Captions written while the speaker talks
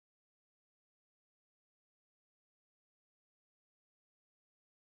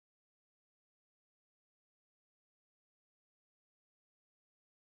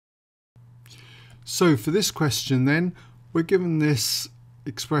So for this question then, we're given this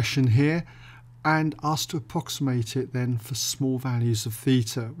expression here and asked to approximate it then for small values of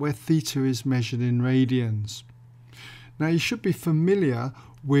theta, where theta is measured in radians. Now you should be familiar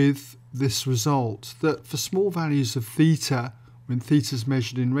with this result, that for small values of theta, when theta is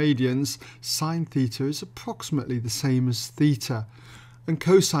measured in radians, sine theta is approximately the same as theta, and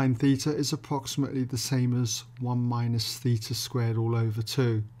cosine theta is approximately the same as 1 minus theta squared all over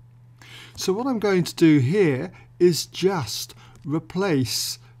 2. So what I'm going to do here is just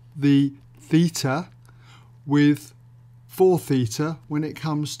replace the theta with 4 theta when it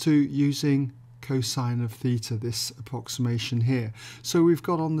comes to using cosine of theta, this approximation here. So we've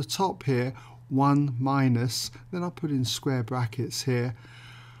got on the top here 1 minus, then I'll put in square brackets here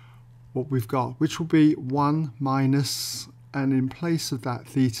what we've got, which will be 1 minus, and in place of that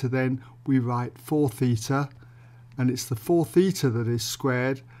theta then we write 4 theta, and it's the 4 theta that is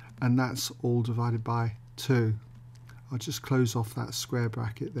squared, and that's all divided by 2. I'll just close off that square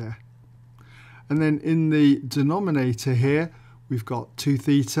bracket there. And then in the denominator here we've got 2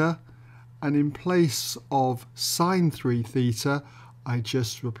 theta, and in place of sine 3 theta I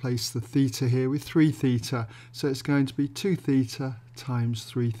just replace the theta here with 3 theta, so it's going to be 2 theta times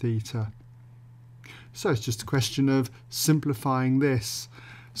 3 theta. So it's just a question of simplifying this.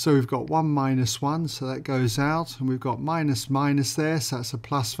 So we've got 1 minus 1, so that goes out, and we've got minus minus there, so that's a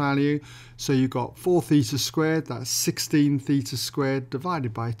plus value. So you've got 4 theta squared, that's 16 theta squared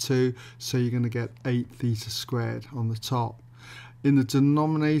divided by 2, so you're going to get 8 theta squared on the top. In the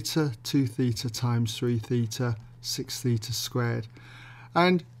denominator, 2 theta times 3 theta, 6 theta squared.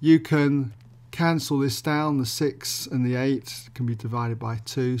 And you can cancel this down, the 6 and the 8 can be divided by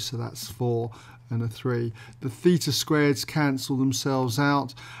 2, so that's 4 and a 3. The theta squareds cancel themselves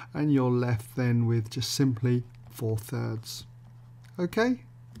out, and you're left then with just simply 4/3. Okay?